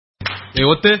ஏ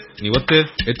ஒத்து நீ ஒத்து,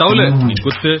 ஏ தவுல நீ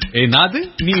குத்து, ஏ நாது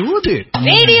நீ ஊது.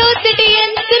 Radio city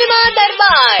cinema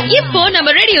Darbar. இப்போ நம்ம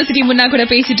ரேடியோ சிட்டி முன்னா கூட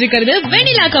பேசிட்டு இருக்கிறது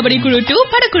வெண்ணிலா கபடி குழு 2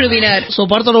 படக்குழுவினர். சோ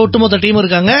படத்தோட ஒட்டுமொத்த டீம்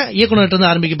இருக்காங்க. இயக்குனர்ட்ட இருந்து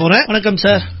ஆரம்பிக்க போறேன். வணக்கம்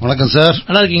சார். வணக்கம் சார்.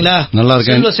 நல்லா இருக்கீங்களா? நல்லா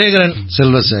இருக்கேன்.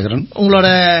 செல்வசேகரன். உங்களோட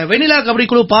வெண்ணிலா கபடி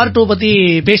குழு பார்ட் 2 பத்தி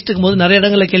பேசிட்டு போது நிறைய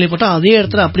இடங்கள்ல கேள்விப்பட்டோம். அதே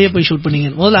இடத்துல அப்படியே போய் ஷூட்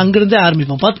பண்ணீங்க. முதல்ல அங்கிருந்தே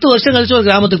ஆரம்பிப்போம். 10 வருஷம் கழிச்சு ஒரு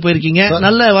கிராமத்துக்கு போயிருக்கீங்க.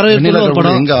 நல்ல வரவேற்பு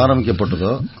படம். எங்க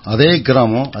ஆரம்பிக்கப்பட்டதோ அதே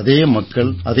கிராமம், அதே மக்கள்,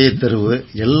 அதே தெருவு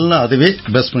எல்லாம் அதுவே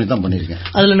பேஸ் பண்ணி தான் பண்ணிருக்கேன்.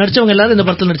 அதுல நடிச்சவங்க எல்லாரும் இந்த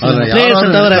படத்துல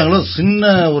நடிச்சாங்க. சின்ன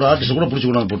ஒரு ஆர்டிஸ்ட் கூட பிடிச்சு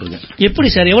கொண்டு போட்டிருக்கேன். எப்படி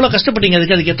சார் எவ்வளவு கஷ்டப்பட்டீங்க?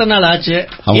 அதுக்கு எத்தனை நாள் ஆச்சு?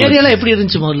 ஏரியால எப்படி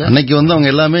இருந்துச்சு முதல்ல? அன்னைக்கு அவங்க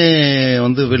எல்லாமே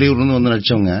வெளியூர்ல இருந்து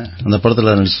நடிச்சவங்க அந்த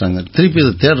படத்துல நடிச்சாங்க. திருப்பி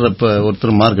அதை தேடுறப்ப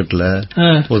ஒருத்தர் மார்க்கெட்ல,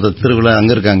 ஒருத்தர் தெருவுல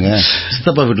அங்க இருக்காங்க,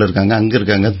 சித்தப்பா வீட்டுல இருக்காங்க, அங்க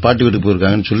இருக்காங்க, பாட்டி வீட்டுக்கு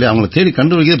போயிருக்காங்கன்னு சொல்லி அவங்களை தேடி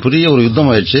கண்டுபிடிக்கிறது பெரிய ஒரு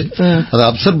யுத்தம் ஆயிடுச்சு. அது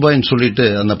அப்சர் பாய்ன்னு சொல்லிட்டு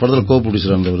அந்த படத்துல கோ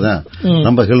ப்ரொடியூசர் தான்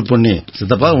நம்ம ஹெல்ப் பண்ணி,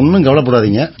 சித்தப்பா ஒன்னும்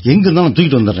கவலைப்படாதீங்க, எங்க இருந்தாலும்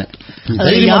தூக்கிட்டு வந்துடுறேன்.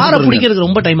 யாரை பிடிக்கிறதுக்கு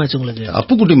ரொம்ப டைம் ஆச்சு உங்களுக்கு?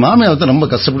 அப்புக்குட்டி மாமியாவத்தை ரொம்ப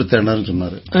கஷ்டப்பட்டு தேடினாருன்னு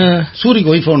சொன்னாரு.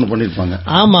 சூரிக்கு ஒய்ஃப் ஒண்ணு பண்ணிருப்பாங்க.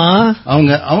 ஆமா,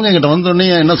 அவங்க எங்கிட்ட வந்தோடனே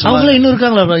என்ன சொன்னாங்க, இன்னும்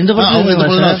இருக்காங்களா இந்த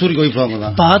படத்துல? சூரிக்கு ஒய்ஃப் அவங்க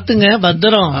தான். பாத்துங்க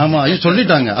பத்திரம். ஆமா,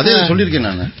 சொல்லிட்டாங்க. அதே சொல்லிருக்கேன்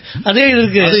நானு. அதே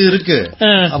இருக்கு.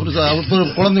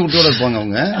 அப்புறம் குழந்தை குட்டியோட இருப்பாங்க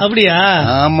அவங்க. அப்படியா?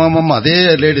 ஆமா ஆமா, அதே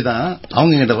லேடி தான்.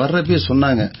 அவங்க எங்கிட்ட வர்றப்பே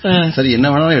சொன்னாங்க, சரி என்ன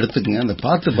வேணாலும் எடுத்துக்கங்க, அந்த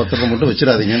பார்த்து பத்திரம் மட்டும்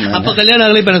வச்சிடாதீங்க. அப்ப கல்யாணம்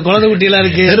ஆகல, இப்ப குழந்தை குட்டி எல்லாம்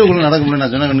இருக்கு, தெருவுக்குள்ள நடக்க முடியும்.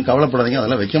 நான் சொன்ன கவலைப்படாதீங்க,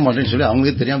 அதெல்லாம் வைக்க மாட்டேன்னு சொல்லி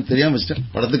அவங்களுக்கு தெரியாம வச்சுட்டேன்.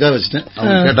 படத்துக்காக வச்சுட்டேன்.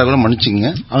 அவங்க கேட்டா கூட மன்னிச்சுங்க.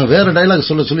 அவங்க வேற டைலாக்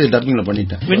சொல்லி டப்பிங்ல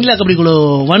பண்ணிட்டேன். வெண்ணிலா கபடி குழு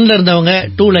 1ல இருந்தவங்க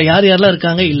 2ல யார் யாரெல்லாம்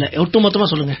இருக்காங்க? இல்ல ஒட்டு மொத்தமா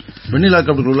சொல்லுங்க. வெண்ணிலா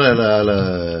கபடி குழுல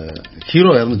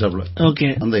ஹீரோ இறந்துட்டாப்ல. ஓகே,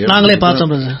 நாங்களே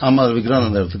பார்த்தோம். ஆமா, விக்ராந்த்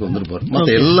அந்த இடத்துக்கு வந்திருப்பாரு.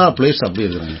 மத்த எல்லா பிளேயர்ஸ் அப்படி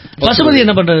இருக்காங்க. பசுபதி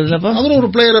என்ன பண்றாரு? அவரு ஒரு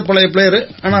பிளேயர், பழைய பிளேயர்.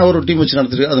 ஆனா ஒரு டீம் வச்சு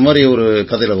நடத்திட்டு அது மாதிரி ஒரு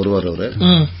கதையில வருவார்.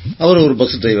 அவர் ஒரு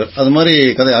பஸ் டிரைவர். அது மாதிரி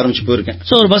கதை ஆரம்பிச்சு போயிருக்கேன்.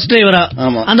 ஒரு பஸ் டிரைவரா?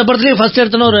 ஆமா. அந்த படத்துலயே ஃபர்ஸ்ட்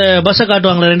எடுத்தன ஒரு பஸ்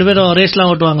காட்டுவாங்களே, 2 பேரும் ரேஸ்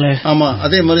எல்லாம் ஓட்டுவாங்களே. ஆமா,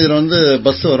 அதே மாதிரி இதுல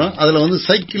பஸ் வரும். அதுல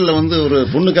சைக்கிள்ல ஒரு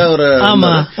பொண்ணுக்காக ஒரு,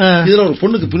 இதுல ஒரு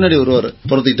பொண்ணுக்கு பின்னாடி வருவாரு,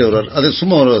 பொறுத்துக்கிட்டே வருவார். அது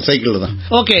சும்மா ஒரு சைக்கிள் தான்.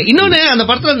 ஓகே. இன்னொன்னு, அந்த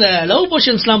படத்துல அந்த லவ்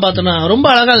போர்ஷன்ஸ் எல்லாம் பார்த்தோம்னா ரொம்ப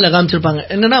அழகா அதுல காமிச்சிருப்பாங்க.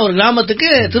 என்னன்னா, ஒரு கிராமத்துக்கு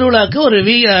திருவிழாக்கு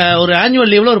ஒரு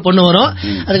ஆனுவல் லீவ்ல ஒரு பொண்ணு வரும்.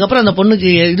 அதுக்கப்புறம் அந்த பொண்ணுக்கு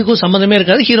இதுக்கும் சம்பந்தமே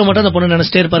இருக்காது. ஹீரோ மட்டும் அந்த பொண்ணு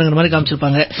நினைச்சிட்டே இருப்பாருங்கிற மாதிரி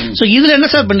காமிச்சிருப்பாங்க. சோ இதுல என்ன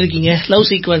சார் பண்ணிருக்கீங்க லவ்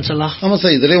சீக்வன்ஸ் எல்லாம்? ஆமா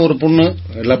சார், இதுல ஒரு பொண்ணு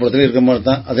எல்லா படத்துலயும் இருக்க மாதிரி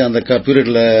தான். அதே அந்த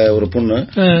பீரியட்ல ஒரு பொண்ணு,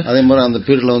 அதே மாதிரி அந்த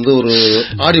பீரியட்ல ஒரு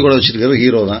ஆடி கூட வச்சிருக்கிற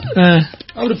ஹீரோ தான்.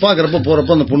 அப்படி பாக்குறப்ப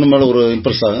போறப்ப அந்த பொண்ணு மேல ஒரு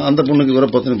இம்ப்ரெஸ் ஆகும். அந்த பொண்ணுக்கு வர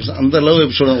 10 நிமிஷம் அந்த லவ்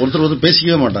எபிசோட ஒருத்தர்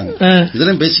பேசிக்கவே மாட்டாங்க.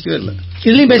 இதுலயும் பேசிக்கவே இல்ல,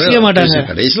 இதுலயும் பேசிக்கவே மாட்டாங்க.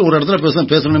 கடைசியில் ஒரு இடத்துல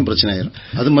பேசணும் பிரச்சனை ஆயிரும்.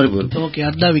 அது மாதிரி போயிருக்கு. ஓகே,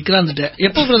 அதான் விக்ராந்த்.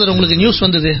 எப்போ பிரதர் உங்களுக்கு நியூஸ்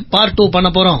வந்தது பார்ட் 2 பண்ண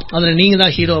போறோம், அதுல நீங்க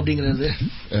தான் ஹீரோ அப்படிங்கிறது?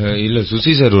 இல்ல,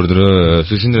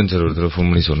 சுசீந்திரன் சார் ஒருத்தர் போன்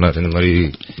பண்ணி சொன்னார், இந்த மாதிரி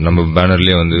நம்ம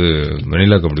பேனர்லயே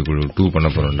வெண்ணிலா கபடி குழு 2 பண்ண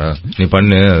போறோம்டா, நீ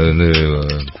பண்ணு, அது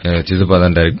சித்தப்பா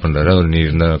தான் டைரக்ட் பண்றாரு, அவர் நீ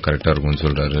இருந்தா கரெக்டா இருக்கும்னு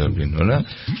சொல்றாரு அப்படின்னு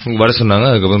வர சொன்னாங்க.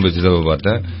 அதுக்கப்புறம் சித்தப்பா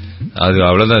பார்த்தேன். அது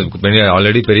அவ்வளவுதான்,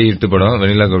 ஆல்ரெடி பெரிய ஹிட் படம்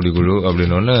வெண்ணிலா கபடி குழு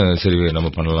அப்படின்னு. சரி நம்ம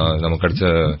பண்ணலாம், நம்ம கிடைச்ச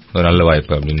ஒரு நல்ல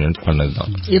வாய்ப்பு அப்படின்னு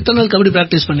பண்ணதுதான். எத்தனை நாள் கபடி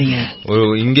பிராக்டிஸ் பண்ணீங்க?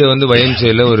 இங்க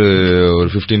வயம்சேல ஒரு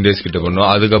 15 days கிட்ட பண்ணோம்.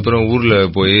 அதுக்கப்புறம் ஊர்ல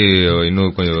போய்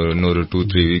இன்னொரு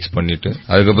 2-3 வீக்ஸ் பண்ணிட்டு,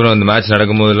 அதுக்கப்புறம் அந்த மேட்ச்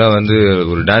நடக்கும் போதெல்லாம்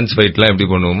ஒரு டான்ஸ் ஃபைட் எல்லாம் எப்படி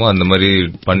பண்ணுவோமோ அந்த மாதிரி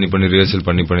பண்ணி ரிஹர்சல்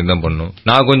பண்ணி தான் பண்ணோம்.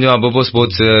 நான் கொஞ்சம் அப்பப்போ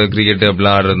ஸ்போர்ட்ஸ், கிரிக்கெட்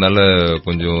அப்படிலாம் ஆடுறதுனால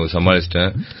கொஞ்சம்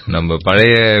சமாளிச்சிட்டேன். நம்ம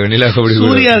பழைய வெண்ணிலா கபடி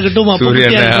சூர்யா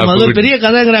பெரிய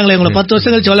கதைங்கிறாங்களே, உங்களை 10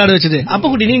 வருஷம் கழிச்சு விளையாட வச்சது. அப்ப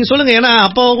குட்டி நீங்க சொல்லுங்க, ஏன்னா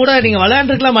அப்போ கூட நீங்க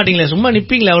விளையாண்டுருக்கலாம் மாட்டீங்களே, சும்மா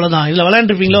நிப்பீங்களே அவ்வளவுதான். இதுல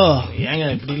விளையாண்டுருப்பீங்களோ? ஏங்க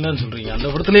இப்படி எல்லாம் சொல்றீங்க? அந்த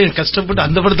படத்துல கஷ்டப்பட்டு,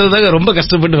 அந்த படத்துல தான் ரொம்ப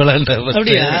கஷ்டப்பட்டு விளையாண்டேன்.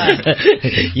 அப்படியா?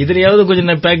 இதுலயாவது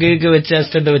கொஞ்சம் பேக்கு வச்சு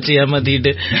அசிஸ்டன்ட் வச்சு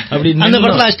ஏமாத்திட்டு அப்படி. அந்த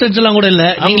படத்துல அசிஸ்டன்ட் எல்லாம் கூட இல்ல,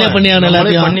 நீங்களே பண்ணி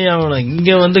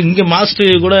ஆகணும். இங்க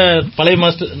மாஸ்டர் கூட பழைய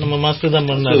மாஸ்டர், நம்ம மாஸ்டர் தான்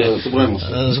பண்ணாரு,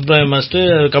 சுப்ராயம் மாஸ்டர்.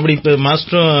 கபடி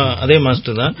மாஸ்டரும் அதே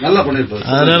மாஸ்டர் தான்.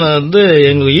 அதனால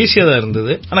எங்களுக்கு ஈஸியா தான்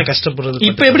இருந்தது. ஆனா கஷ்டப்படுறது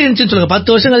இப்ப எப்படி இருந்துச்சு சொல்லுங்க?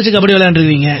 10 வருஷம் கழிச்சு கபடி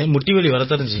விளையாண்டுருவீங்க. முட்டி வலி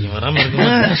வரத்தறிஞ்சிங்க, வராம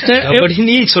இருக்கு.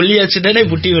 நீ சொல்லியாச்சுடே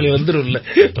முட்டி வலி வந்துடும்.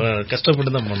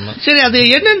 கஷ்டப்பட்டு தான் பண்ணோம். சரி, அது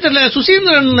என்னன்னு தெரியல.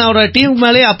 சுசீந்திரன் அவரோட டீம்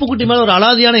மேலே, அப்புக்குட்டி மேல ஒரு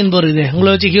அலாதியான இன்பம் இருக்குது.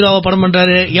 உங்களை வச்சு ஹீரோவா படம்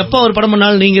பண்றாரு. எப்ப ஒரு படம்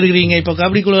பண்ணாலும் நீங்க இருக்கிறீங்க. இப்ப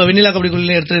கபடி குழு, வெண்ணிலா கபடி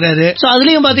குழு எடுத்துக்கிறாரு.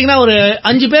 அதுலயும் பாத்தீங்கன்னா ஒரு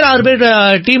 5 பேர் 6 பேர்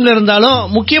டீம்ல இருந்தாலும்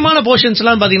முக்கியமான போர்ஷன்ஸ்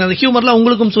எல்லாம் பாத்தீங்கன்னா அந்த ஹியூமர்லாம்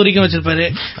உங்களுக்கும் சூரிக்கும் வச்சிருப்பாரு.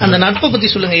 அந்த நட்பை பத்தி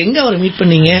சொல்லுங்க. எங்க அவரை மீட்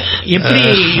பண்ணீங்க? எப்படி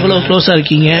இவ்வளவு க்ளோஸா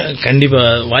இருக்கீங்க? கண்டிப்பா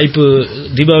வாய்ப்பு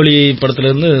தீபாவளி படத்துல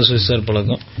இருந்து சுசி சார்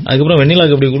பழக்கம். அதுக்கப்புறம் வெண்ணிலா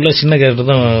கபடிக்குள்ள சின்ன கேரக்டர்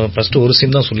தான் ஃபர்ஸ்ட் ஒரு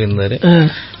சீன் தான் சொல்லியிருந்தாரு.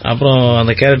 அப்புறம்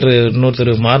அந்த கேரக்டர்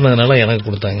இன்னொருத்தர் மாறினதுனால எனக்கு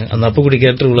கொடுத்தாங்க. அந்த அப்புக்குடி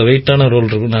கேரக்டர் இவ்வளவு வெயிட்டான ரோல்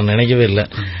இருக்கும் நான் நினைக்கவே இல்லை.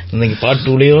 இன்னைக்கு பார்ட்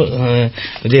 2லயும்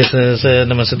விஜய்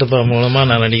நம்ம சித்தப்பா மூலமா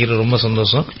நான் நடிக்கிறது ரொம்ப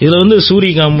சந்தோஷம். இதுல வந்து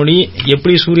சூரிய காமெடி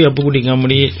எப்படி சூரிய அப்புக்குடி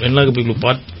காமெடி வெண்ணிலா கபடிக்குள்ள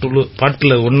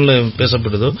பார்ட்ல 1ல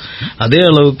பேசப்படுதோ அதே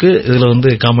அளவுக்கு இதுல வந்து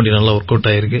காமெடி நல்லா ஒர்க் அவுட்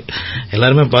ஆயிருக்கு.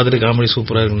 எல்லாருமே பார்த்துட்டு காமெடி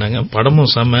சூப்பரா இருக்குனாங்க. படமும்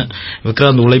செம்ம.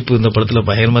 விக்ராந்த் உழைப்பு இந்த படத்துல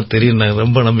பயங்கரமா தெரியும். நான்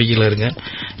ரொம்ப நம்பிக்கையில இருக்கேன்.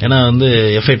 ஏன்னா வந்து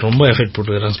ரொம்ப எஃபெக்ட்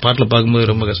போட்டுருக்காங்க. ஸ்பாட்ல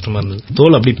பார்க்கும்போது ரொம்ப கஷ்டமா இருந்தது.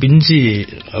 தோல் அப்படி பிஞ்சு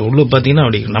உள்ள பாத்தீங்கன்னா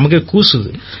அப்படி நமக்கே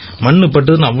கூசுது. மண்ணு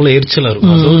பட்டதுன்னு அவ்வளவு எரிச்சலா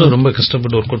இருக்கும். அதோட ரொம்ப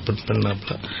கஷ்டப்பட்டு ஒர்க் அவுட்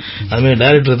பண்ணாப்ல. அதுமாதிரி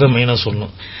டைரக்டர் தான் மெயினா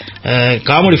சொல்லணும்.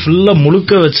 காமெடி ஃபுல்லா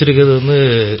முழுக்க வச்சிருக்கிறது வந்து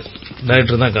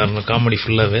டைரக்டர் தான் காரணம். காமெடி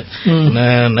ஃபுல்லாவே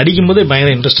நடிக்கும் போதே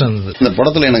பயங்கர இன்ட்ரெஸ்டா இருந்தது. இந்த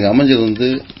படத்துல எனக்கு அமைஞ்சது வந்து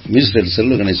மியூசிக்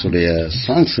செல்வ கணேஷுடைய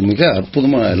சாங்ஸ் மிக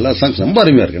அற்புதமா, எல்லா சாங்ஸ் ரொம்ப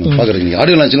அருமையா இருக்கு. பாக்குறீங்க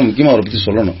ஆடியோ லான்ச்ல முக்கியமா அவரை பத்தி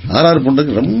சொல்லணும். ஆர்ஆர்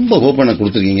பண்றதுக்கு ரொம்ப ஹோப் எனக்கு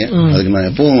கொடுத்துருக்கீங்க. அதுக்கு நான்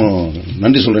எப்பவும்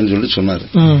நன்றி சொல்றேன்னு சொல்லிட்டு சொன்னாரு.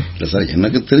 இல்ல சார்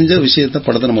எனக்கு தெரிஞ்ச விஷயத்த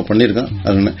படத்தை நம்ம பண்ணிருக்கோம்.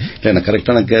 அது எனக்கு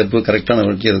கரெக்டான கேட்பு கரெக்டான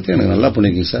வைக்கிறதுக்கு எனக்கு நல்லா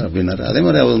பண்ணிருக்கீங்க சார் அப்படின்னாரு. அதே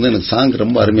மாதிரி அவர் வந்து எனக்கு சாங்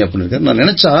ரொம்ப அருமையா பண்ணிருக்காரு. நான்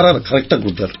நினைச்ச ஆர்ஆர் கரெக்டா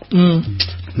கொடுத்தாரு.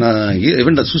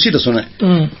 நான் சுசிட்ட சொன்னேன்,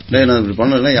 நான் இப்படி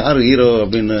பண்ணல யாரு ஹீரோ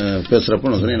அப்படின்னு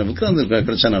பேசுறப்ப நான் சொன்னேன் எனக்கு விக்ராந்த்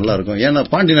கிடைச்சா நல்லா இருக்கும். ஏன்னா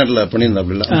பாண்டி நாட்டுல பண்ணியிருந்தா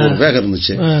அப்படி இல்ல ஒரு வேகம்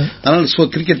இருந்துச்சு. அதனால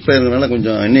கிரிக்கெட் பிளேயர்னால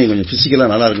கொஞ்சம் இன்னும் கொஞ்சம் பிசிக்கலா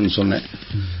நல்லா இருக்குன்னு சொன்னேன்.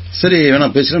 சரி வேணா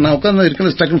பேசுறேன். நான் உட்காந்து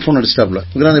இருக்கிற டக்குனு போன் அடிச்சிட்டாப்ல.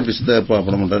 விக்ராந்த் எப்படி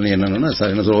படம் பண்றாரு என்னன்னா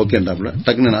சார் என்ன சொல்ல ஓகேன்டாப்ல.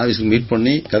 டக்குனு நான் ஆபீஸ்க்கு மீட்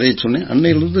பண்ணி கதையை சொன்னேன்.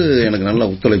 அன்னையிலிருந்து எனக்கு நல்ல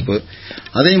ஒத்துழைப்பு.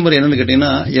 அதே மாதிரி என்னன்னு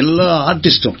கேட்டீங்கன்னா எல்லா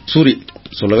ஆர்டிஸ்டும் சூரி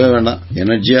சொல்லவே வேண்டாம்,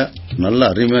 எனர்ஜியா நல்ல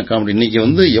அருமையா காமெடி. இன்னைக்கு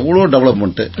வந்து எவ்வளவு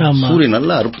டெவலப்மெண்ட் சூரிய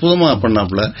நல்லா அற்புதமா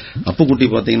பண்ணாப்ல. அப்புக்குட்டி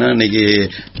பாத்தீங்கன்னா இன்னைக்கு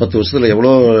 10 வருஷத்துல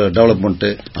எவ்வளவு டெவலப்மெண்ட்.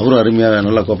 அவரும் அருமையா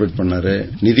நல்லா கோஆபரேட் பண்ணாரு.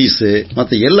 நிதிஷ்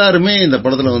மத்த எல்லாருமே இந்த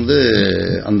படத்துல வந்து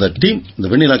அந்த டீம் இந்த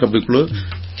வெண்ணிலா கபடி குழு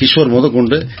கிஷோர்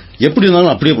முதற்கொண்டு எப்படி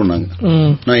இருந்தாலும் அப்படியே பண்ணாங்க.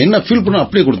 நான் என்ன ஃபீல் பண்ண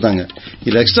அப்படியே கொடுத்தாங்க.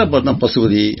 இதுல எக்ஸ்ட்ரா பார்த்தா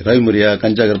பசுபதி, ரவிமரியா,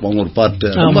 கஞ்சாகர் அவங்க ஒரு பார்ட்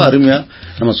ரொம்ப அருமையா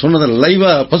நம்ம சொன்னதை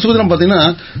லைவா. பசுபதி பாத்தீங்கன்னா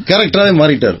கேரக்டராவே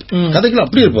மாறிட்டார். கதைக்குள்ள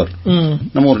அப்படியே இருப்பார்.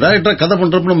 நம்ம ஒரு டைரக்டரா கதை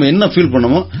பண்றப்ப நம்ம என்ன ஃபீல்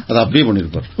பண்ணமோ அதை அப்படியே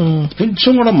பண்ணிருப்பார்.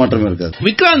 கொஞ்சம் கூட மாற்றமே இருக்காது.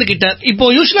 விக்ராந்த் கிட்ட இப்போ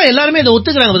யூஸ்வலா எல்லாருமே இதை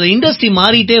ஒத்துக்கிறாங்க. இண்டஸ்ட்ரி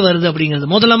மாறிட்டே வருது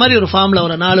அப்படிங்கிறது. முதல்ல மாதிரி ஒரு ஃபார்ம்ல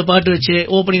ஒரு 4 பாட்டு வச்சு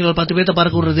ஓப்பனிங் ஒரு 10 பேர்த்த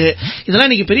பறக்க விடுறது இதெல்லாம்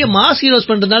இன்னைக்கு பெரிய மாஸ் ஹீரோஸ்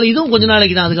பண்றதுனால இதுவும் கொஞ்ச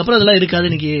நாளைக்கு தான். அதுக்கப்புறம் அதெல்லாம் இருக்காது.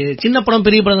 இன்னைக்கு சின்ன படம்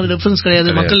பெரிய படம் டிஃபரன்ஸ் கிடையாது.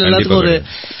 மக்கள் எல்லாத்துக்கும் ஒரு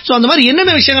சோ அந்த மாதிரி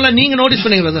என்னென்ன விஷயங்கள்லாம் நீங்க நோட்டீஸ்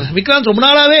பண்ணீங்க? விக்ராந்த் ரொம்ப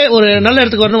நாளாவே ஒரு நல்ல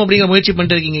இடத்துக்கு வரணும் அப்படிங்கிற முயற்சி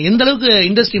பண்ணிட்டு இருக்கீங்க. எந்த அளவுக்கு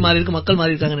இண்டஸ்ட்ரி மாறி இருக்கு, மக்கள்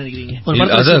மாறி இருக்காங்கன்னு நினைக்கிறீங்க?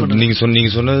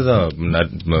 நீங்க சொன்னதுதான்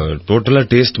டோட்டலா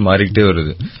டேஸ்ட் மாறிக்கிட்டே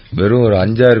வருது. வெறும் ஒரு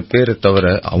 5-6 பேரை தவிர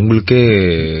அவங்களுக்கே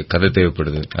கதை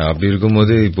தேவைப்படுது. அப்படி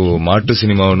இருக்கும்போது இப்போ மாட்டு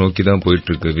சினிமாவை நோக்கி தான் போயிட்டு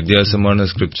இருக்கு. வித்தியாசமான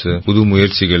ஸ்கிரிப்ட்ஸ், புது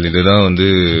முயற்சிகள் இதுதான் வந்து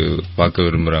பார்க்க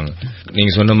விரும்புறாங்க.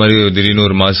 நீங்க சொன்ன மாதிரி திடீர்னு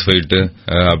ஒரு மாஸ் ஃபைட்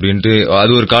அப்படின்ட்டு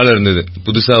அது ஒரு காலம் இருந்தது.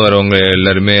 புதுசா வரவங்க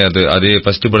எல்லாருமே அதே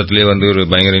ஃபர்ஸ்ட் படத்திலேயே வந்து ஒரு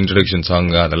பயங்கர இன்ட்ரோடக்ஷன் சாங்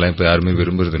அதெல்லாம் இப்ப யாருமே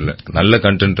விரும்புறது இல்ல. நல்ல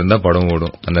கண்டென்ட் இருந்தா படம்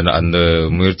ஓடும். அந்த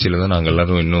முயற்சியில தான் நாங்க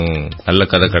எல்லாரும் இன்னும் நல்ல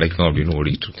கதை கிடைக்கும் அப்படின்னு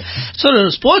ஓடிட்டு இருக்கோம். சார்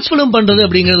ஸ்போர்ட்ஸ் பிலிம் பண்றது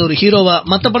அப்படிங்கிறது ஒரு ஹீரோவா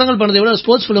மத்த படங்கள் பண்றதை விட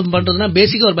ஸ்போர்ட்ஸ் பிலிம் பண்றதுன்னா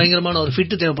பேசிக்கா ஒரு பயங்கரமான ஒரு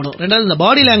ஃபிட் தேவைப்படும். ரெண்டாவது இந்த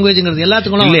பாடி லாங்குவேஜ்ங்கிறது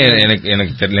எல்லாத்துக்கும் இல்ல.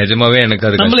 எனக்கு நிஜமாவே எனக்கு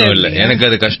அது கஷ்டம் இல்ல. எனக்கு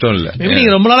அது கஷ்டம் இல்ல.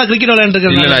 நீங்க ரொம்ப நாளா கிரிக்கெட் விளையாண்டு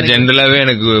இல்ல. நான் ஜென்ரலாவே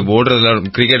எனக்கு ஓடுறதுல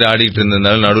கிரிக்கெட் ஆடிட்டு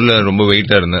இருந்ததுனால நடுவுல ரொம்ப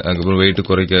வெயிட்டா இருந்தேன். அதுக்கப்புறம் வெயிட்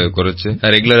குறைச்சு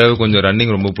ரெகுலராவே கொஞ்சம்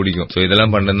ரன்னிங் ரொம்ப பிடிக்கும். சோ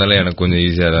இதெல்லாம் பண்றதுனால எனக்கு கொஞ்சம்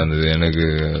ஈஸியா தான் இருந்தது. எனக்கு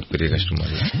பெரிய கஷ்டமா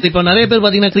இல்லை. இப்ப நிறைய பேர்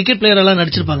பாத்தீங்கன்னா கிரிக்கெட் பிளேயர் எல்லாம்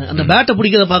நடிச்சிருப்பாங்க. அந்த பேட்டை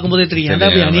பிடிக்கிறத பார்க்கும்போதே தெரியும்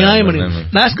அநியாயம் பண்ணி.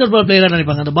 பாஸ்கெட் பால் பிளேயரா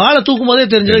நடிப்பாங்க. அந்த பாலை தூக்கும் போதே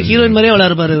தெரிஞ்சது ஹீரோயின் மாதிரியே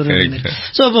விளையாடுப்பாரு.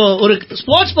 சோ இப்போ ஒரு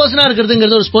ஸ்போர்ட்ஸ் பர்சனா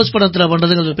இருக்கிறதுங்கிறது ஒரு ஸ்போர்ட்ஸ் படத்துல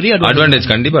பண்றதுங்கிறது பெரிய அட்வான்டேஜ்.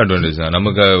 கண்டிப்பா அட்வான்டேஜ் தான்.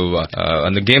 நமக்கு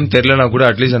அந்த கேம் தெரியலனா கூட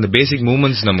அட்லீஸ்ட் அந்த பேசிக்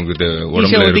மூவ்மெண்ட்ஸ் நமக்கு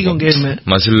உடம்புல இருக்கும்,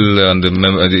 மசில்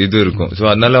அந்த இது இருக்கும். சோ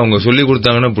அதனால அவங்க சொல்லி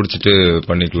கொடுத்தாங்கன்னா புடிச்சிட்டு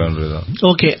பண்ணிக்கலாம்ன்றதுதான்.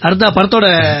 ஓகே, அடுத்த படத்தோட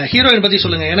ஹீரோயின் பத்தி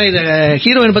சொல்லுங்க. ஏன்னா இத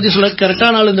ஹீரோயின் பத்தி சொல்ல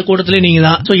கரெக்டான ஆள் இந்த கூட்டத்திலே நீங்க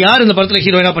தான். சோ யார் இந்த படத்துல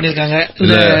ஹீரோயினா பண்ணிருக்காங்க?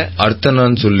 இந்த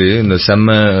அர்த்தனான்னு சொல்லி இந்த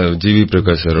செம்ம ஜிவி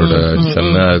பிரகாஷ் சாரோட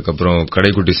செம்ம, அதுக்கப்புறம்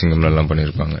கடைக்குட்டி சிங்கம் எல்லாம்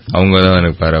பண்ணிருப்பாங்க. அவங்க தான்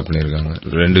எனக்கு பேரா பண்ணிருக்காங்க.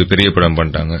 2 பெரிய படம்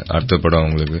பண்ணிட்டாங்க. அடுத்த படம்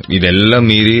அவங்களுக்கு. இதெல்லாம்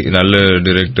மீறி நல்ல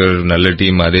டைரக்டர், நல்ல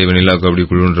டீம், அதே வெண்ணிலா கபடி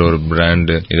குழுன்ற ஒரு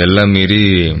பிராண்ட், இதெல்லாம் மீறி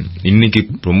இன்னைக்கு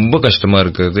ரொம்ப கஷ்டமா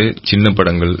இருக்கிறது சின்ன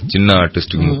படங்கள், சின்ன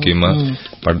ஆர்டிஸ்டுக்கு முக்கியமா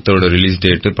படத்தோட ரிலீஸ்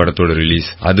டேட், படத்தோட ரிலீஸ்.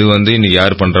 அது வந்து இன்னைக்கு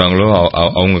யார் பண்றாங்களோ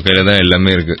அவங்க கையில தான்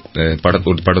எல்லாமே இருக்கு.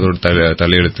 படத்தோட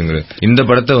தலையெழுத்துங்க. இந்த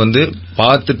படத்தை வந்து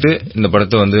பார்த்துட்டு இந்த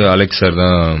படத்தை வந்து அலெக்ஸ் சார்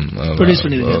தான்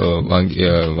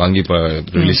வாங்கி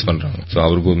ரிலீஸ் பண்றாங்க. சோ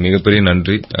அவருக்கு மிகப்பெரிய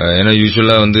நன்றி. ஏன்னா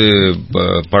யூசுவலா வந்து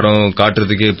படம்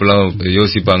காட்டுறதுக்கே இப்பெல்லாம்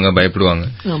யோசிப்பாங்க, பயப்படுவாங்க.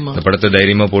 இந்த படத்தை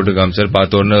தைரியமா போட்டு காமிச்சார்,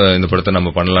 பார்த்த உடனே இந்த படத்தை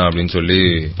நம்ம பண்ணலாம் அப்படின்னு சொல்லி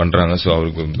பண்றாங்க. சோ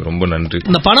அவருக்கு ரொம்ப நன்றி.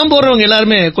 இந்த படம் போடுறவங்க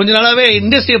எல்லாருமே கொஞ்ச நாளாவே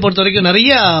இண்டஸ்ட்ரியை பொறுத்த வரைக்கும்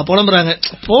நிறைய புலம்புறாங்க,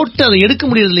 போட்டு அதை எடுக்க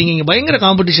முடியறது இல்லைங்க, இங்க பயங்கர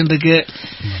காம்படிஷன் இருக்கு.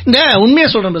 இந்த உண்மையா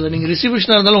சொல்றேன், நீங்க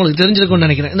டிஸ்ட்ரிபியூஷனா இருந்தாலும் உங்களுக்கு தெரிஞ்சிருக்கும்னு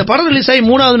நினைக்கிறேன். இந்த படம் ரிலீஸ் ஆகி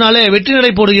 3வது நாளே வெற்றி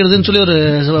நடை போடுகிறதுன்னு சொல்லி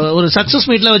ஒரு சக்சஸ்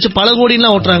மீட்ல வச்சு பல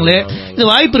கோடிலாம் ஓட்டுறாங்களே, இது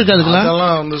வாய்ப்பு இருக்கு? அதுக்கெல்லாம்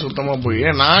அதெல்லாம் வந்து சுத்தமா போய்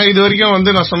நான் இது வரைக்கும் வந்து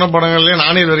நான் சொன்ன படங்கள்லயே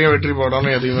நானே இது வரைக்கும் வெற்றி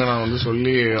படம்னு எதுவுமே நான் வந்து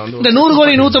சொல்லி வந்து இந்த 100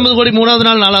 கோடி 150 கோடி 3வது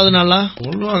நாள் 4வது நாள்லாம்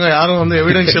சொல்லுவாங்க, யாரும் வந்து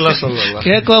எவிடென்ஷியலா சொல்லல.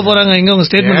 கேட்கவா போறாங்க? எங்க உங்க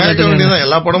ஸ்டேட்மெண்ட்?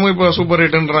 எல்லா படமும் இப்ப சூப்பர்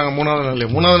ஹிட்ன்றாங்க.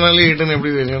 3வது நாளே ஹிட்னு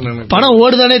எப்படி தெரியும்? படம்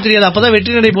ஓடுதானே தெரியாது, அப்பதான்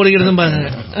வெற்றி நடை போடுகிறது பாருங்க.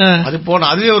 அது போன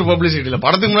அதுவே ஒரு பப்ளிசிட்டி இல்ல.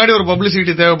 படத்துக்கு முன்னாடி ஒரு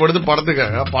பப்ளிசிட்டி தேவைப்படுது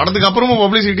படத்துக்காக, படத்துக்கு அப்புறமும்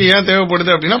பப்ளிசிட்டி ஏன்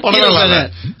தேவைப்படுது அப்படின்னா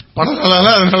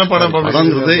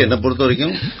படம்ன்றது என்ன பொறுத்த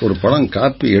வரைக்கும் ஒரு படம்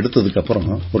காப்பி எடுத்ததுக்கு அப்புறம்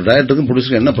ஒரு டைரக்டருக்கும்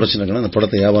ப்ரொடியூசருக்கும் என்ன பிரச்சனை இருக்குன்னா இந்த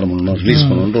படத்தை வியாபாரம் பண்ணணும், ரிலீஸ்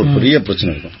பண்ணணும் ஒரு பெரிய பிரச்சனை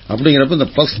இருக்கும். அப்படிங்கிறப்ப இந்த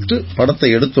ஃபர்ஸ்ட் படத்தை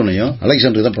எடுத்தோனையும்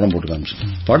அலெக்சாண்டருக்கு தான் படம் போட்டு காமிச்சு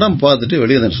படம் பார்த்துட்டு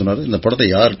வெளியே தான் சொன்னாரு, இந்த படத்தை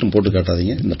யார்ட்டும் போட்டு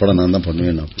காட்டாதீங்க, இந்த படம் நான் தான்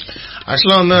பண்ணுவேன்.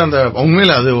 ஆக்சுவலா வந்து அந்த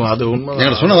உண்மையில அது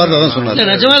உண்மை சொன்ன வார்த்தை தான் சொன்னாரு.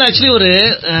 நிஜமால ஆக்சுவலி ஒரு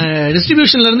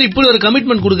டிஸ்ட்ரிபியூஷன்ல இருந்து இப்படி ஒரு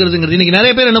கமிட்மெண்ட் கொடுக்கறதுங்கிறது இன்னைக்கு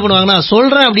நிறைய பேர் என்ன பண்ணுவாங்கன்னா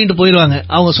சொல்றேன் அப்படின்ட்டு போயிருவாங்க.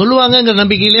 அவங்க சொல்லுவாங்கிற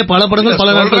நம்பிக்கையிலேயே பல படங்கள்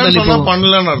பல நாட்கள் தள்ளி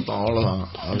பண்ணலன்னு அர்த்தம்.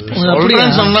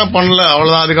 அவ்வளவுதான் சொன்னா பண்ணல,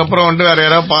 அவ்வளவுதான். அதுக்கப்புறம் வந்து வேற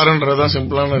யாராவது பாருன்றதுதான்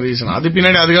சிம்பிளான ரீசன். அது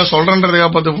பின்னாடி அதுக்காக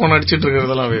சொல்றேன்றதுக்காக 10 போன் அடிச்சிட்டு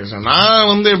இருக்கிறதெல்லாம் ரீசன். நான்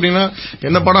வந்து எப்படின்னா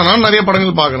எந்த படம் நான் நிறைய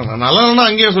படங்கள் பாக்குறேன், நல்லா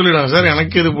அங்கேயே சொல்லிடுவேன் சார்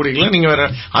எனக்கு இது பிடிக்கல, நீங்க வேற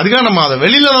அதுக்காக நம்ம அதை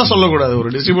வெளியில தான் சொல்லக்கூடாது.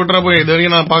 ஒரு டிஸ்ட்ரிபியூட்டரா போய் இது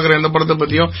வரைக்கும் நான் பாக்குற எந்த படத்தை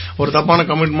பத்தியும் ஒரு தப்பான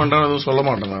கமிட்மெண்ட் எதுவும் சொல்ல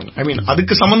மாட்டேன் நான். ஐ மீன்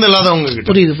அதுக்கு சம்பந்தம் இல்லாதவங்க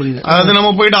கிட்ட புரியுது. அது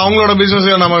நம்ம போயிட்டு அவங்களோட பிசினஸ்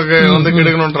நமக்கு வந்து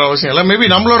கெடுக்கணும்ன்ற அவசியம் இல்ல.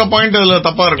 மேபி நம்மளோட பாயிண்ட் அதுல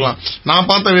தப்பா இருக்கலாம், நான்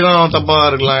பார்த்த விதம் தப்பா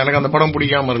இருக்கலாம், எனக்கு அந்த படம்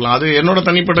பிடிக்காம இருக்கலாம், அது என்னோட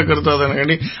தனிப்பட்ட கருத்து.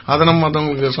 அதை நம்ம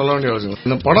மத்தவங்களுக்கு சொல்ல வேண்டிய அவசியம்.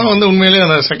 இந்த படம் வந்து உண்மையிலேயே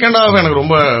அந்த செகண்ட் ஹாஃப் எனக்கு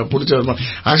ரொம்ப பிடிச்சது.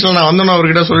 ஆக்சுவலா நான் வந்து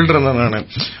அவர்கிட்ட சொல்லிட்டு இருந்தேன், நான்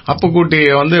அப்புக்குட்டி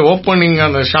வந்து ஓப்பனிங்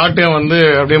அந்த ஷாட்டே வந்து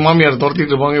அப்படியே மாமியார்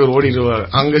துரத்திட்டு இருப்பாங்க, இவர் ஓடிடுவாரு.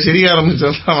 அங்க சிரிக்க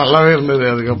ஆரம்பிச்சது நல்லாவே இருந்தது.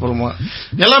 அதுக்கப்புறமா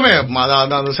எல்லாமே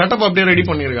அந்த செட்டப் அப்படியே ரெடி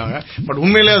பண்ணிருக்காங்க. பட்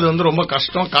உண்மையிலேயே அது வந்து ரொம்ப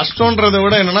கஷ்டம்ன்றதை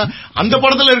விட என்னன்னா அந்த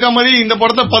படத்துல இருக்க மாதிரி இந்த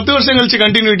படத்தை 10 வருஷம் கழிச்சு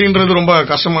கண்டினியூட்டின்றது ரொம்ப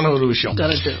கஷ்டமான ஒரு விஷயம்.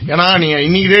 ஏன்னா நீங்க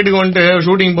இன்னைக்கு டேட்டுக்கு வந்துட்டு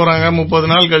ஷூட்டிங் போறாங்க, 30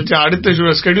 நாள் கழிச்சு அடுத்த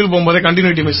ஷெட்யூல் போகும்போதே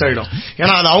கண்டினியூட்டி மிஸ் ஆயிடும்.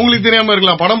 ஏன்னா அது அவங்களுக்கு தெரியாம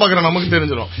இருக்கலாம், படம் பாக்குற நமக்கு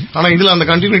தெரிஞ்சிடும். ஆனா இதுல அந்த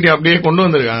கண்டினியூட்டி அப்படியே கொண்டு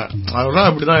வந்திருக்காங்க. அதெல்லாம்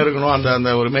அப்படிதான் இருக்கணும்.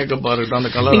 அந்த ஒரு மேக்கப் இருக்கட்டும்,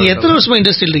 அந்த கலர். நீங்க எத்தனை வருஷமா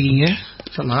இண்டஸ்ட்ரியில் இருக்கீங்க?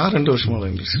 நான் 2 வருஷமா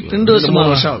தான் இண்டஸ்ட்ரி. 2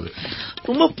 வருஷம் ஆகுது.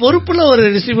 ரொம்ப பொறுப்புல ஒரு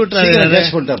டிஸ்ட்ரிபியூட்டர்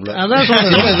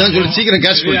சீக்கிரம்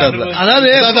கேஷ் பண்ணிட்டாப்ல. அதாவது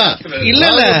இல்ல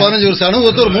 15 வருஷம்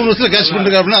அனுபவத்தை ஒரு 3 வருஷத்துல கேஷ்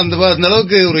பண்ணிருக்காப்ல. அந்த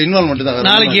அளவுக்கு ஒரு இன்வால்வ்மெண்ட் தான்.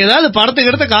 நாளைக்கு ஏதாவது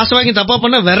படத்துக்கு எடுத்த காசு வாங்கி தப்பா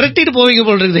பண்ண விரட்டிட்டு போவீங்க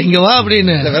போல் இருக்குது. இங்க வா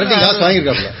அப்படின்னு விரட்டி காசு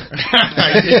வாங்கிருக்காப்ல.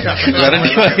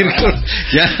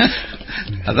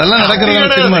 அதெல்லாம்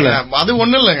நடக்கிறது அது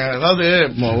ஒண்ணு இல்லைங்க. அதாவது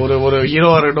ஒரு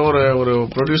ஹீரோவா இருக்கட்டும், ஒரு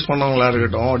ப்ரொடியூஸ் பண்ணவங்களா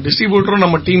இருக்கட்டும், டிஸ்ட்ரிபியூட்டரும்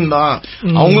நம்ம டீம் தான்.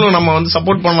 அவங்களும் நம்ம வந்து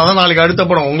சப்போர்ட் பண்ணாதான் நாளைக்கு அடுத்த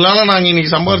படம் உங்களால நாங்க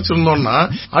இன்னைக்கு சம்பாதிச்சிருந்தோம்னா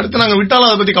அடுத்து நாங்க விட்டாலும்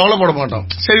அதை பத்தி கவலைப்பட மாட்டோம்.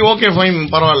 சரி ஓகே ஃபைன்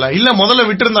பரவாயில்ல, இல்ல முதல்ல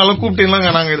விட்டு இருந்தாலும் கூப்பிட்டு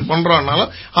நாங்க இது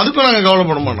பண்றோம்னாலும் அதுக்கும் நாங்க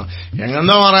கவலைப்பட மாட்டோம். எங்க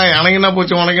இருந்தா வரேன், எனக்கு என்ன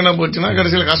போச்சு உனக்கு என்ன போச்சுன்னா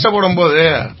கடைசியில் கஷ்டப்படும் போது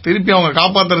திருப்பி அவங்க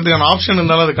காப்பாத்துறதுக்கான ஆப்ஷன்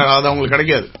இருந்தாலும் அது அவங்களுக்கு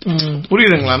கிடைக்காது.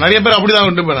 புரியுதுங்களா? நிறைய பேர் அப்படிதான்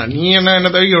விட்டு போறேன். நீ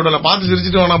என்ன தவிக்க விடல, பார்த்து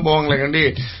சிரிச்சுட்டு வேணா போவாங்களே கண்டி,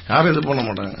 யாரும் இது பண்ண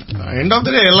மாட்டாங்க. எண்ட் ஆஃப்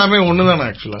த டே எல்லாமே ஒண்ணுதானே.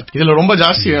 ஆக்சுவலா இதுல ரொம்ப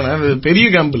ஜாஸ்தி வேணும். இது பெரிய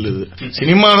கேம்பிள், இது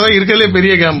சினிமா தான் இருக்கிறதுலே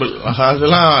பெரிய கேம்பிள்.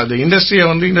 அதெல்லாம் அது இண்டஸ்ட்ரியை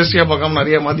வந்து இண்டஸ்ட்ரியா பார்க்காம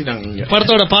நிறைய மாத்திட்டாங்க. இங்க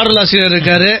படத்தோட பாடலாசிரியர்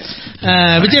இருக்காரு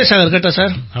விஜயசாகர் கரெக்டா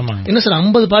சார்? என்ன சார்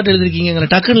 50 பாட்டு எழுதிருக்கீங்க?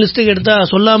 டக்குன்னு லிஸ்ட்டுக்கு எடுத்தா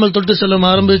சொல்லாமல் தொட்டு செல்லும்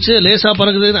ஆரம்பிச்சு லேசா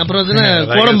பறக்குது, அப்புறம்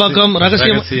கோடம்பாக்கம்,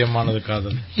 ரகசியமானது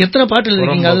காதல், எத்தனை பாட்டு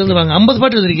எழுதிருக்கீங்க? அதுல இருந்து வாங்க 50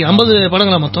 பாட்டு எழுதிருக்கீங்க. 50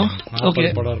 படங்களா மொத்தம்? ஓகே,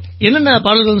 என்னென்ன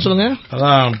பாடல்கள் சொல்லுங்க.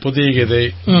 அதான் புதிய கதை,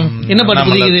 என்ன பாட்டு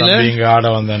புதிய கதையில இங்க ஆட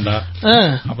வந்தேன்டா,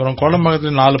 அப்புறம்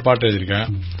கோடம்பாக்கத்துல 4 பாட்டு எழுதிருக்கேன்.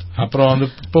 அப்புறம் வந்து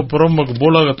இப்போ புறம்போக்கு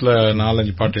பூலோகத்துல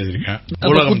 4-5 பாட்டு எழுதிருக்கேன்.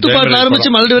 குத்து பாட்டுல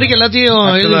ஆரம்பிச்சு மறுபடி வரைக்கும்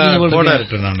எல்லாத்தையும் கோடா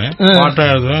இருக்கு. நானு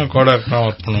பாட்டம் எழுதுவேன், கோடா இருக்கு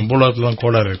ஒர்க் பண்ணுவேன். பூலோகத்துல தான்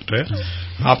கோடா இருக்கு.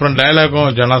 அப்புறம்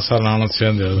டைலாகும் ஜனா சார் நானும்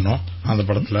சேர்ந்து எழுதணும் அந்த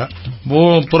படத்துல.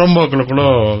 புறம்போக்குள்ள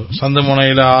சந்த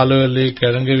முனையில ஆளுவலி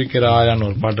கிழங்கு விக்கிற ஆயான்னு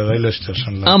ஒரு பாட்டு ரயில்வே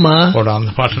ஸ்டேஷன்ல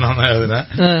அந்த பாட்டு நான் தான் எழுதினேன்.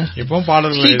 இப்போ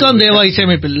பாடல்கள் தேவா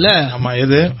இசையமைப்பு இல்ல. ஆமா,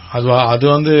 இது அது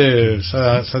வந்து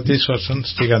சதீஷ் வர்ஷன்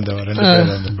ஸ்ரீகாந்த் தேவா 2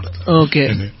 பேர் அந்த படத்துல. ஓகே,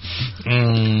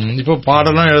 இப்போ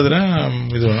பாடலாம் எழுதுறேன்.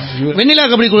 இது வெண்ணிலா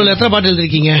கபடி குழுல எத்தனை பாட்டு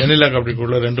எழுதிருக்கீங்க? வெண்ணிலா கபடி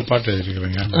குழுல 2 பாட்டு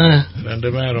எழுதிருக்கீங்க.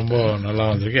 2மே ரொம்ப நல்லா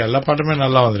வந்திருக்கு. எல்லா பாட்டுமே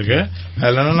நல்லா வந்திருக்கு.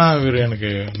 அதுல என்னன்னா இவரு எனக்கு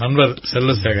நண்பர்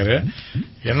செல்வசேகர்.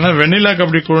 என்ன வெண்ணிலா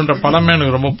கபடி குழுன்ற படமே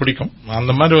எனக்கு ரொம்ப பிடிக்கும்.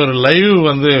 அந்த மாதிரி ஒரு லைவ்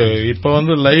வந்து இப்ப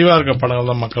வந்து லைவா இருக்க படங்கள்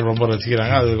தான் மக்கள் ரொம்ப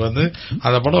ரசிக்கிறாங்க. அதுக்கு வந்து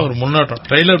அந்த படம் ஒரு முன்னேற்றம்.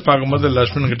 ட்ரெய்லர் பார்க்கும்போது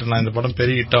லட்சுமண் கிட்ட நான் இந்த படம்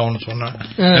பெரிய ஹிட் ஆகும்னு சொன்னேன்.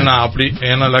 ஏன்னா அப்படி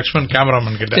ஏன்னா லட்சுமண்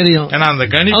கேமராமேன் கிட்ட ஏன்னா அந்த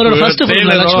கணிப்பு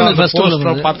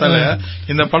பார்த்தாலே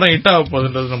இந்த படம் ஹிட் ஆக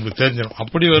போகுதுன்றது நமக்கு தெரிஞ்சிடும்.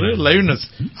 அப்படி ஒரு லைவ்னஸ்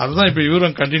அதுதான் இப்ப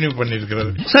இவரும் கண்டினியூ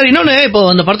பண்ணிருக்கிறது. சார் இன்னொன்னு இப்போ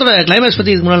அந்த படத்தோட கிளைமேக்ஸ்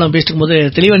பத்தி இதுக்கு முன்னாடி நம்ம பேசிக்கும் போது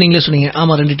தெளிவா நீங்களே சொன்னீங்க.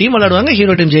 ஆமா 2 டீம் விளையாடுவாங்க,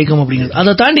 ஹீரோ டீம் ஜெயிக்கும் அப்படிங்கிறது.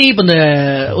 அதை தாண்டி இப்ப இந்த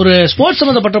ஒரு ஸ்போர்ட்ஸ்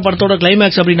சம்பந்தப்பட்ட படத்தோட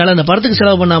கிளைமேக்ஸ் அப்படின்னால அந்த படத்துக்கு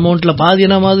செலவு பண்ண அமௌண்ட்ல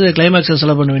பாதியனாவது கிளைமேக்ஸ்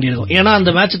செலவு பண்ண வேண்டியிருக்கும். ஏன்னா அந்த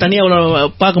மேட்ச் தனியா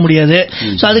பார்க்க முடியாது.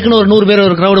 அதுக்குன்னு ஒரு 100 பேர்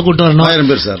ஒரு கிரௌட கூட்டு வரணும். 1000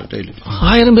 பேர் சார்.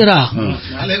 1000 பேரா?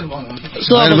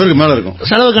 1000 பேருக்கு மேல இருக்கும்.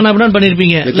 செலவு கண்ணாபின்னு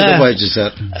பண்ணிருப்பீங்க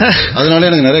சார். அதனால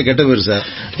எனக்கு நிறைய கெட்ட பேர் சார்.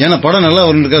 ஏன்னா படம் நல்லா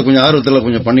ஒரு கொஞ்சம் ஆர்வத்துல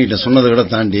கொஞ்சம் பண்ணிட்டேன் சொன்னதை விட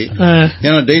தாண்டி.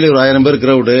 ஏன்னா டெய்லி ஒரு 1000 பேர்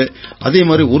கிரௌடு. அதே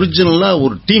மாதிரி ஒரிஜினலா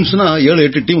ஒரு டீம்ஸ்னா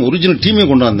 7-8 டீம் ஒரிஜினல் டீமே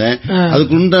கொண்டு வந்தேன்.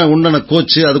 அதுக்கு உண்டான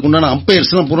கோச், அதுக்கு உண்டான அம்பையர்ஸ்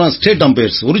பூரா ஸ்டேட்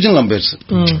அம்பையர்ஸ், ஒரிஜினல் அம்பையர்ஸ்.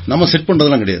 நம்ம செட்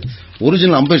பண்றதெல்லாம் கிடையாது.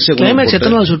 Original umpires. கிளைமேக்ஸ்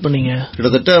எத்தனை நாள் ஷூட் பண்ணீங்க?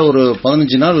 கிட்டத்தட்ட ஒரு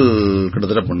 15 நாள்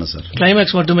கிட்டத்தட்ட பண்ணேன் சார்.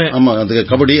 கிளைமேக்ஸ் மட்டுமே? ஆமா. அந்த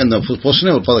கபடி அந்த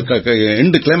போர்ஷனே ஒரு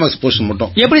எண்ட் கிளைமேக்ஸ் போர்ஷன்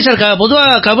மட்டும். எப்படி சார் பொதுவா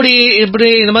கபடி இப்படி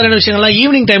இந்த மாதிரி விஷயங்கள்லாம்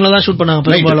ஈவினிங் டைம்ல தான் ஷூட் பண்ணாங்க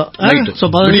பெரும்பாலும். சோ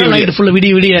 15 நைட் ஃபுல்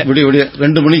விடிய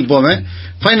 2 மணிக்கு போவேன்.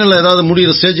 ஃபைனல்ல ஏதாவது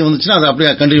முடிகிற ஸ்டேஜ் வந்துச்சுன்னா அதை அப்படியே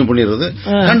கண்டினியூ பண்ணிடுறது.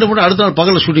 கண்டுபிடி அடுத்த நாள்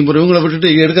பகல ஷூட்டிங் போறோம். இவங்களை விட்டுட்டு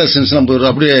எடுக்காத சென்ஸ் எல்லாம் போயிடுறது.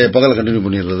 அப்படியே பகல கண்டினியூ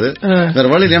பண்ணிடுறது. வேற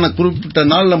வழியில் ஏன்னா குறிப்பிட்ட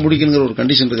நாள்ல முடிக்கணுங்கிற ஒரு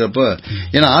கண்டிஷன் இருக்கிறப்ப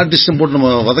ஏன்னா ஆர்டிஸ்டும் போட்டு நம்ம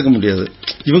வதக்க முடியாது.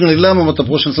 இவங்க இல்லாம மற்ற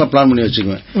போர்ஷன்ஸ் எல்லாம் பிளான் பண்ணி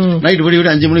வச்சுக்குவேன். நைட் விடிய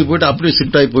 5 மணிக்கு போயிட்டு அப்படியே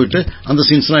ஷிஃப்ட் ஆகி போயிட்டு அந்த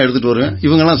சீன்ஸ் எல்லாம் எடுத்துட்டு வருவேன்.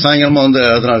 இவங்க எல்லாம் சாயங்காலமா வந்து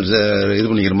அடுத்த நாள் இது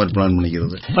பண்ணிக்கிற மாதிரி பிளான்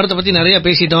பண்ணிக்கிறது. படத்தை பத்தி நிறைய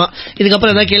பேசிட்டோம்.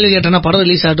 இதுக்கப்புறம் ஏதாவது கேள்வி கேட்டா படம்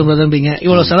ரிலீஸ் ஆகட்டும் பிரதம்பீங்க.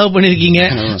 இவ்வளவு செலவு பண்ணிருக்கீங்க.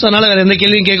 அதனால வேற எந்த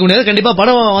கேள்வியும் கேட்க முடியாது. கண்டிப்பா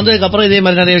படம் வந்ததுக்கு அப்புறம் இதே மாதிரி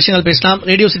நிறைய விஷயங்கள் பேசலாம்.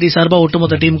 ரேடியோ சிட்டி சார்பா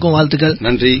ஒட்டுமொத்த டீமுக்கும் வாழ்த்துக்கள்.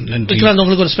 நன்றி.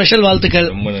 உங்களுக்கு ஒரு ஸ்பெஷல் வாழ்த்துக்கள்.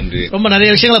 ரொம்ப நன்றி. ரொம்ப நிறைய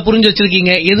விஷயங்களை புரிஞ்சு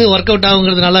வச்சிருக்கீங்க. எது ஒர்க் அவுட்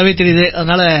ஆகுங்கிறது நல்லாவே தெரியுது.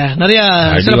 அதனால நிறைய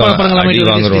சிறப்பான படங்கள்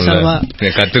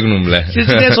கத்துக்கணும்ல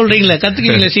சொல்றீங்களா?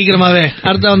 கத்துக்கீங்களா சீக்கிரமாவே.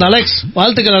 அடுத்த வந்து அலெக்ஸ்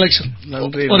வாழ்த்துக்கள். அலெக்ஸ்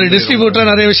ஒரு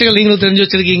டிஸ்ட்ரிபியூட்டர் நிறைய விஷயங்கள் நீங்களும் தெரிஞ்சு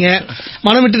வச்சிருக்கீங்க.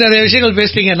 மனம் விட்டு நிறைய விஷயங்கள்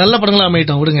பேசுறீங்க. நல்ல படங்களா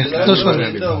அமையட்டும். விடுங்க.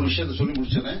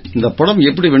 இந்த படம்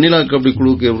எப்படி வெண்ணிலா கபடி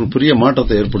குழுவுக்கு ஒரு பெரிய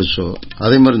மாற்றத்தை ஏற்படுச்சோ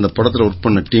அதே மாதிரி இந்த படத்துல ஒர்க்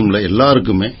பண்ண டீம்ல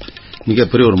எல்லாருக்குமே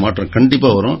மிகப்பெரிய ஒரு மாற்றம் கண்டிப்பா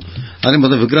வரும். அதே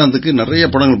மாதிரி விக்ராந்துக்கு நிறைய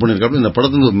படங்கள் பண்ணிருக்காங்க. இந்த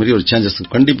படத்துல ஒரு பெரிய ஒரு சேஞ்சஸ்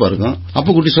கண்டிப்பா இருக்கும்.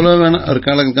 அப்ப குட்டி சொல்ல வேணாம். ஒரு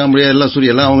காமெடியா எல்லாம்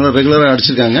சூரிய எல்லாம் அவங்க ரெகுலரா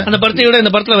அடிச்சிருக்காங்க. அந்த படத்தை விட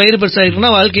இந்த படத்துல வயிறு பெருசா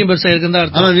இருக்குன்னா வாழ்க்கையும் பெருசா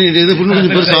இருக்குன்னு இது கொஞ்சம்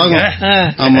பெருசா ஆகும்.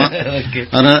 ஆமா.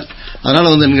 அதனால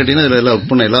வந்து என்ன கேட்டீங்கன்னா இதுல எல்லாம் ஒர்க்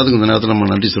பண்ண எல்லாத்துக்கும் இந்த நேரத்தில் நம்ம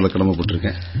நன்றி சொல்ல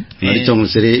கடமைப்பட்டிருக்கேன்.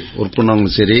 நடிச்சவங்களும் சரி ஒர்க்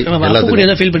பண்ணவங்களும் சரி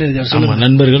எல்லாத்துக்கும்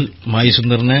நண்பர்கள் மாய்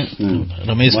சுந்தர்ன,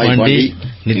 ரமேஷ் பாண்டி,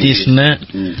 நிதிஷ்,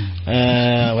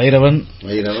 வைரவன்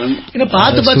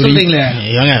பார்த்து பார்த்து சொல்றீங்களே.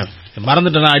 ஏங்க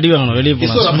மறந்துட்டேன். அடி வாங்கணும் வெளியே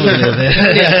போனோம்.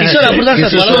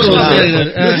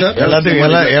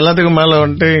 எல்லாத்துக்கும் மேல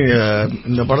வந்துட்டு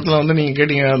இந்த படத்துல வந்து நீங்க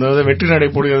கேட்டீங்க அதாவது வெற்றி நடை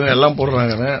போடுகிறது எல்லாம்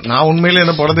போடுறாங்க. நான் உண்மையிலே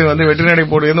இந்த படத்துக்கு வந்து வெற்றி நடை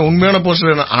போடுகிறது உண்மையான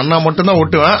போஸ்டர் அண்ணா மட்டும் தான்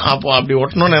ஒட்டுவேன். அப்போ அப்படி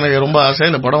ஒட்டணும்னு எனக்கு ரொம்ப ஆசை.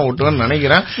 இந்த படம் ஒட்டுவேன்னு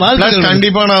நினைக்கிறேன்.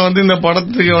 கண்டிப்பா நான் வந்து இந்த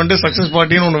படத்துக்கு வந்து சக்சஸ்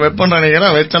பார்ட்டின்னு ஒண்ணு வைப்பேன்னு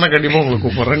நினைக்கிறேன். வச்சனா கண்டிப்பா உங்களுக்கு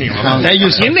கூப்பிடுறேன்.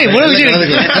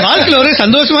 வாழ்க்கையில ஒரு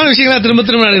சந்தோஷமான விஷயங்களா திரும்ப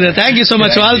திரும்ப நடக்குது. Thank you so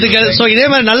much. வாழ்த்துக்கள். இதே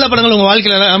மாதிரி நல்ல படங்கள் உங்க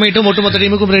வாழ்க்கையில அமையட்டும். ஒட்டுமொத்த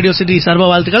டீமுக்கும் ரேடியோ சிட்டி சார்பா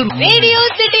வாழ்த்துக்கள். Radio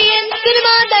city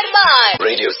cinema Darbar.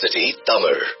 Radio city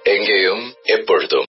Tamil எங்கேயும் எப்பொழுதும்.